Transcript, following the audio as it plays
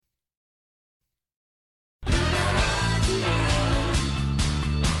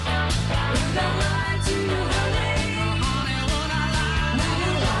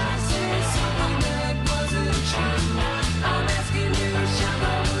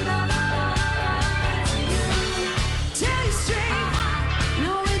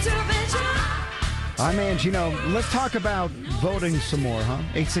I'm Mangino. Let's talk about voting some more, huh?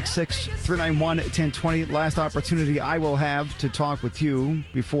 866-391-1020. Last opportunity I will have to talk with you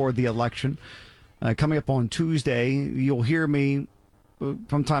before the election. Coming up on Tuesday, you'll hear me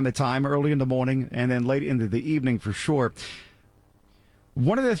from time to time, early in the morning and then late into the evening for sure.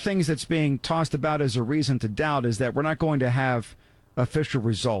 One of the things that's being tossed about as a reason to doubt is that we're not going to have official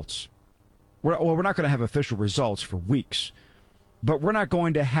results. We're not going to have official results for weeks. But we're not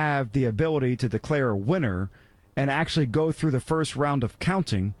going to have the ability to declare a winner and actually go through the first round of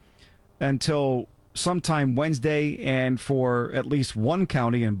counting until sometime Wednesday. And for at least one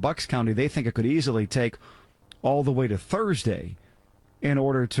county in Bucks County, they think it could easily take all the way to Thursday in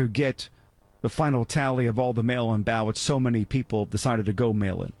order to get the final tally of all the mail-in ballots. So many people decided to go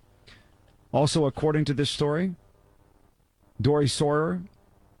mail-in. Also, according to this story, Dory Sawyer,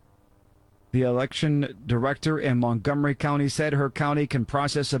 the election director in Montgomery County, said her county can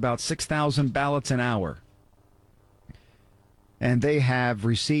process about 6,000 ballots an hour. And they have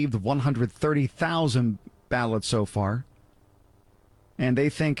received 130,000 ballots so far. And they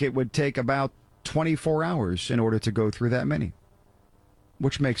think it would take about 24 hours in order to go through that many,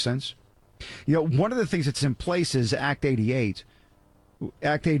 which makes sense. You know, one of the things that's in place is Act 88.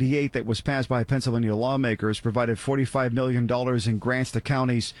 Act 88 that was passed by Pennsylvania lawmakers provided $45 million in grants to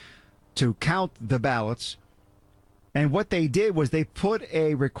counties to count the ballots. And what they did was they put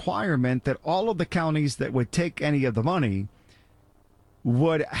a requirement that all of the counties that would take any of the money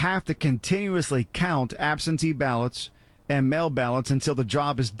would have to continuously count absentee ballots and mail ballots until the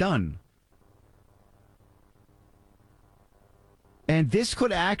job is done. And this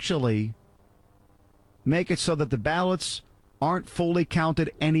could actually make it so that the ballots aren't fully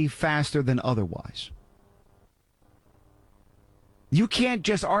counted any faster than otherwise. You can't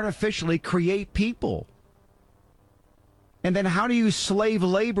just artificially create people. And then how do you slave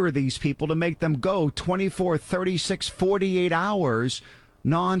labor these people to make them go 24, 36, 48 hours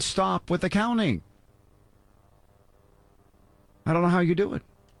nonstop with accounting? I don't know how you do it.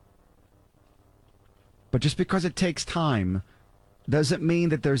 But just because it takes time doesn't mean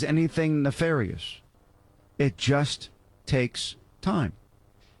that there's anything nefarious. It just takes time.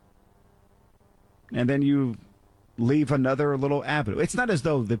 And then you leave another little avenue. It's not as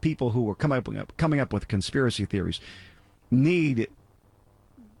though the people who are coming up with conspiracy theories need,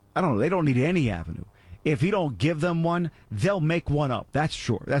 I don't know, they don't need any avenue. If you don't give them one, they'll make one up. That's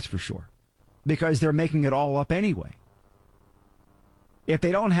sure. That's for sure. Because they're making it all up anyway. If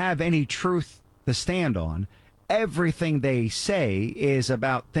they don't have any truth to stand on, everything they say is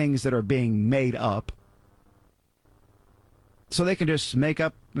about things that are being made up. So they can just make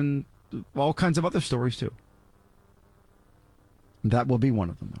up and all kinds of other stories too. That will be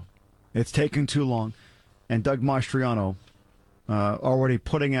one of them, though. It's taking too long. And Doug Mastriano already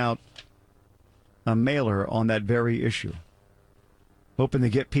putting out a mailer on that very issue, hoping to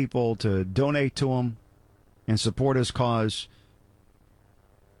get people to donate to him and support his cause,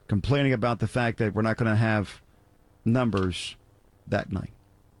 complaining about the fact that we're not going to have numbers that night.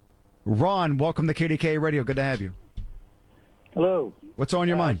 Ron, welcome to KDKA Radio. Good to have you. Hello. What's on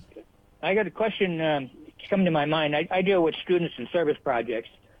your mind? I got a question coming to my mind. I deal with students and service projects.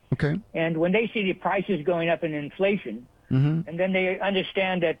 Okay. And when they see the prices going up in inflation, and then they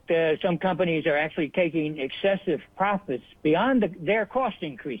understand that some companies are actually taking excessive profits beyond their cost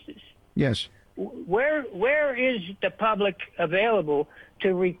increases. Yes. Where is the public available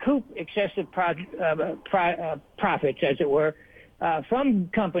to recoup excessive profits, as it were, from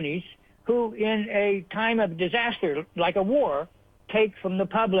companies who, in a time of disaster like a war, take from the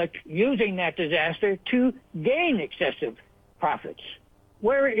public using that disaster to gain excessive profits?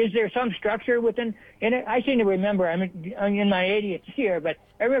 Where is there some structure within? And I seem to remember, I'm in my 80th year, but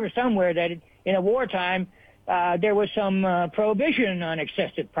I remember somewhere that in a wartime there was some prohibition on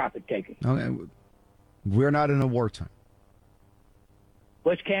excessive profit taking. Okay. We're not in a wartime.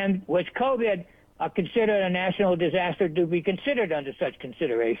 Was COVID considered a national disaster to be considered under such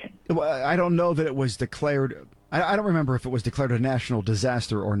consideration? Well, I don't know that it was declared. I don't remember if it was declared a national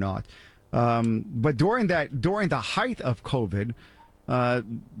disaster or not. But during the height of COVID,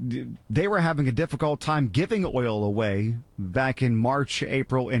 they were having a difficult time giving oil away back in March,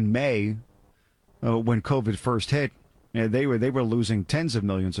 April, and May when COVID first hit. They were losing tens of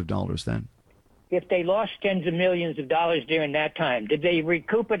millions of dollars then. If they lost tens of millions of dollars during that time, did they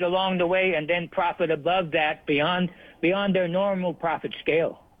recoup it along the way and then profit above that beyond their normal profit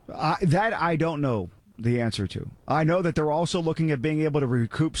scale? That I don't know the answer to. I know that they're also looking at being able to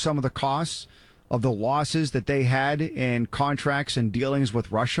recoup some of the costs of the losses that they had in contracts and dealings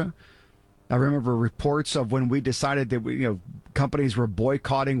with Russia. I remember reports of when we decided that companies were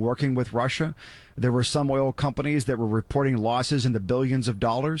boycotting working with Russia. There were some oil companies that were reporting losses in the billions of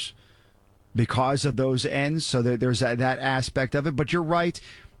dollars because of those ends. So there's that aspect of it. But you're right.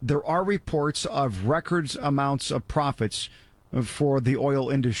 There are reports of records amounts of profits for the oil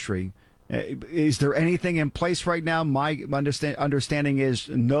industry. Is there anything in place right now? My understanding is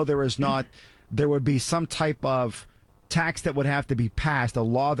no, there is not. There would be some type of tax that would have to be passed, a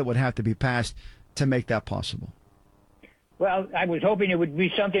law that would have to be passed to make that possible. Well, I was hoping it would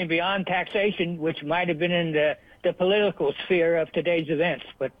be something beyond taxation, which might have been in the political sphere of today's events,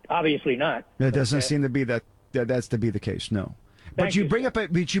 but obviously not. It doesn't seem to be that's to be the case. No, but you bring up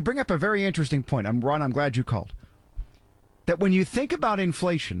a very interesting point. Ron, I'm glad you called. That when you think about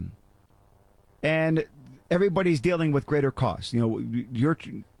inflation, and everybody's dealing with greater costs, you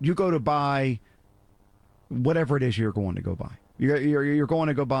go to buy whatever it is you're going to go buy. You're going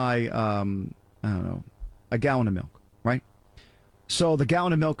to go buy I don't know, a gallon of milk, right? So the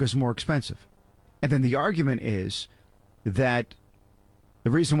gallon of milk is more expensive. And then the argument is that the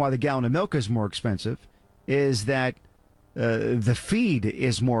reason why the gallon of milk is more expensive is that the feed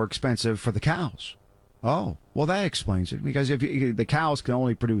is more expensive for the cows. Oh, well, that explains it. Because if the cows can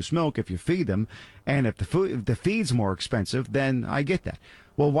only produce milk if you feed them, and if the feed's more expensive, then I get that.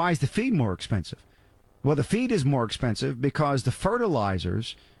 Well, why is the feed more expensive? Well, the feed is more expensive because the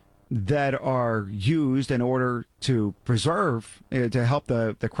fertilizers that are used in order to preserve, to help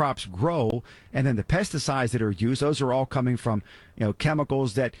the crops grow, and then the pesticides that are used, those are all coming from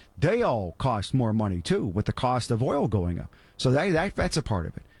chemicals that they all cost more money too, with the cost of oil going up. So that's a part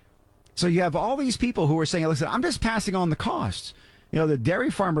of it. So you have all these people who are saying, listen, I'm just passing on the costs. The dairy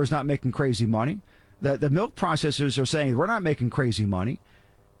farmer is not making crazy money. The milk processors are saying we're not making crazy money.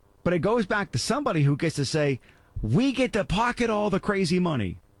 But it goes back to somebody who gets to say, we get to pocket all the crazy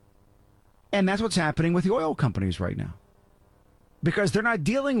money. And that's what's happening with the oil companies right now. Because they're not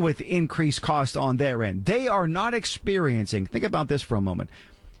dealing with increased cost on their end. They are not experiencing, think about this for a moment.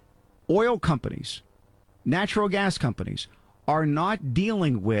 Oil companies, natural gas companies are not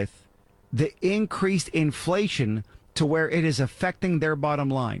dealing with the increased inflation to where it is affecting their bottom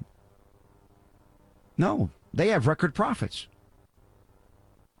line. No, they have record profits.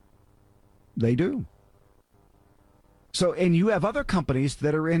 They do. So, and you have other companies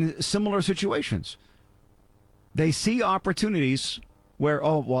that are in similar situations. They see opportunities where,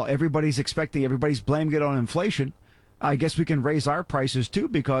 everybody's blaming it on inflation. I guess we can raise our prices too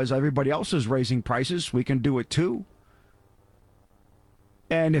because everybody else is raising prices. We can do it too.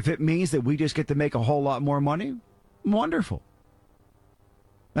 And if it means that we just get to make a whole lot more money, wonderful.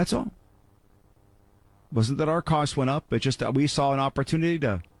 That's all. Wasn't that our costs went up? It's just that we saw an opportunity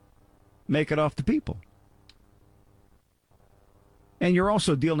to make it off the people. And you're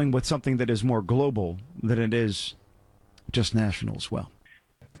also dealing with something that is more global than it is just national as well.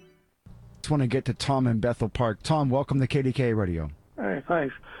 Just want to get to Tom in Bethel Park. Tom, welcome to KDKA Radio. Hey,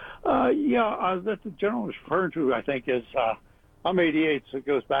 thanks. That the gentleman was referring to, I think, is I'm 88, so it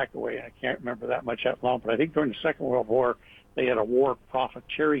goes back a way. I can't remember that much that long, but I think during the Second World War, they had a war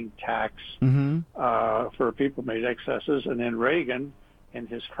profit-sharing tax for people who made excesses. And then Reagan, in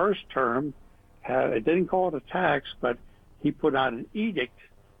his first term, it didn't call it a tax, but he put out an edict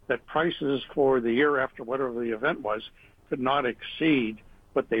that prices for the year after whatever the event was could not exceed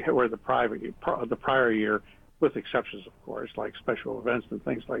what they were the prior year, with exceptions, of course, like special events and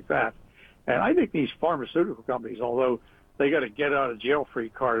things like that. And I think these pharmaceutical companies, although they got a get-out-of-jail-free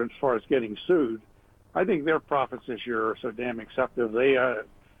card as far as getting sued, I think their profits this year are so damn acceptable.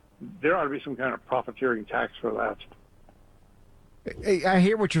 There ought to be some kind of profiteering tax for that. I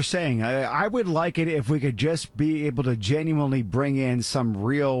hear what you're saying. I would like it if we could just be able to genuinely bring in some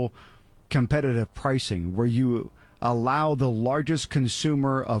real competitive pricing where you allow the largest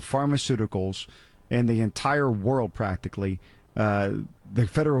consumer of pharmaceuticals in the entire world, practically, the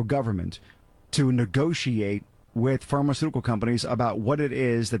federal government, to negotiate with pharmaceutical companies about what it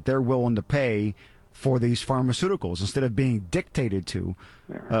is that they're willing to pay for these pharmaceuticals instead of being dictated to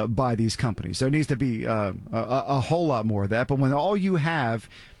by these companies. There needs to be a whole lot more of that. But when all you have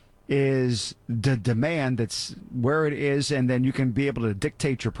is the demand that's where it is, and then you can be able to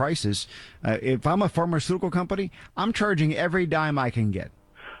dictate your prices. If I'm a pharmaceutical company, I'm charging every dime I can get.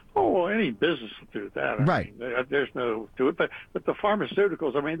 Oh, well, any business will do that. Right. I mean, there's no to it. But the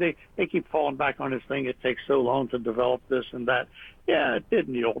pharmaceuticals, I mean, they keep falling back on this thing. It takes so long to develop this and that. Yeah, it did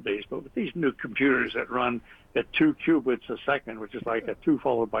in the old days. But with these new computers that run at 2 qubits a second, which is like a 2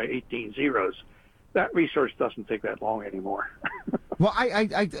 followed by 18 zeros, that research doesn't take that long anymore. Well,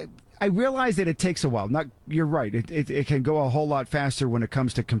 I realize that it takes a while. You're right. It can go a whole lot faster when it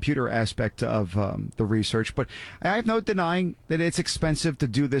comes to computer aspect of the research. But I have no denying that it's expensive to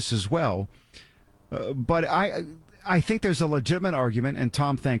do this as well. But I think there's a legitimate argument, and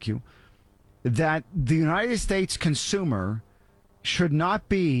Tom, thank you, that the United States consumer should not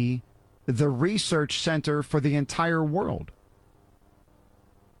be the research center for the entire world.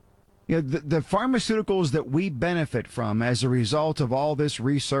 You know, the pharmaceuticals that we benefit from as a result of all this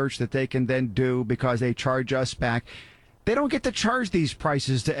research that they can then do because they charge us back, they don't get to charge these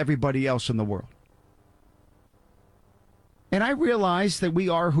prices to everybody else in the world. And I realize that we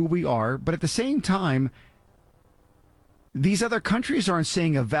are who we are, but at the same time, these other countries aren't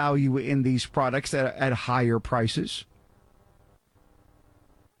seeing a value in these products at higher prices.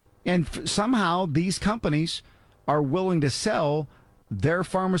 And somehow these companies are willing to sell their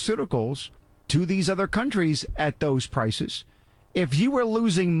pharmaceuticals to these other countries at those prices. If you were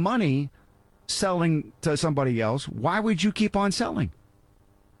losing money selling to somebody else, why would you keep on selling?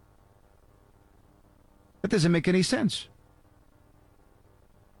 That doesn't make any sense.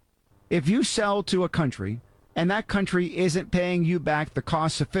 If you sell to a country and that country isn't paying you back the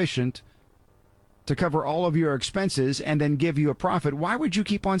cost sufficient to cover all of your expenses and then give you a profit, why would you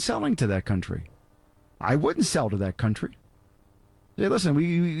keep on selling to that country? I wouldn't sell to that country. Hey, listen,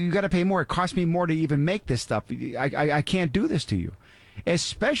 you got to pay more. It costs me more to even make this stuff. I can't do this to you,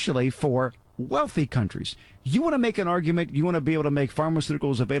 especially for wealthy countries. You want to make an argument, you want to be able to make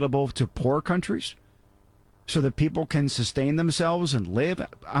pharmaceuticals available to poor countries so that people can sustain themselves and live.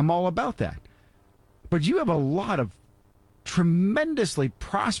 I'm all about that. But you have a lot of tremendously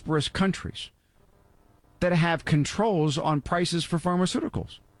prosperous countries that have controls on prices for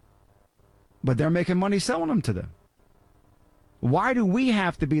pharmaceuticals, but they're making money selling them to them. Why do we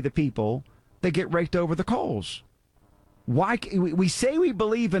have to be the people that get raked over the coals? Why we say we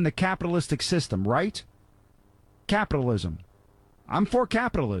believe in the capitalistic system, right? Capitalism. I'm for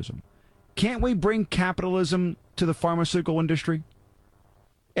capitalism. Can't we bring capitalism to the pharmaceutical industry?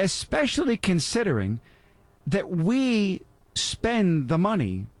 Especially considering that we spend the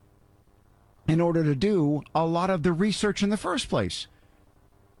money in order to do a lot of the research in the first place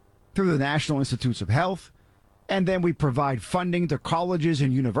through the National Institutes of Health. And then we provide funding to colleges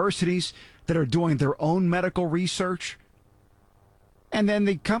and universities that are doing their own medical research. And then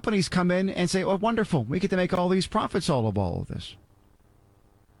the companies come in and say, oh, wonderful, we get to make all these profits all of this.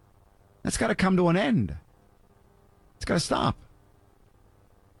 That's got to come to an end. It's got to stop.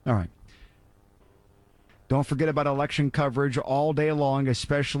 All right. Don't forget about election coverage all day long,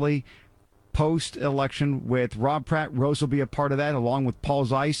 especially post-election with Rob Pratt. Rose will be a part of that, along with Paul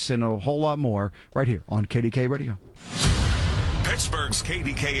Zeiss and a whole lot more, right here on KDKA Radio. Pittsburgh's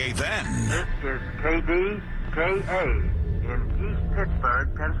KDKA then. This is KDKA in East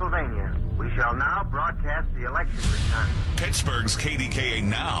Pittsburgh, Pennsylvania. We shall now broadcast the election return. Pittsburgh's KDKA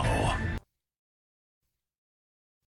now.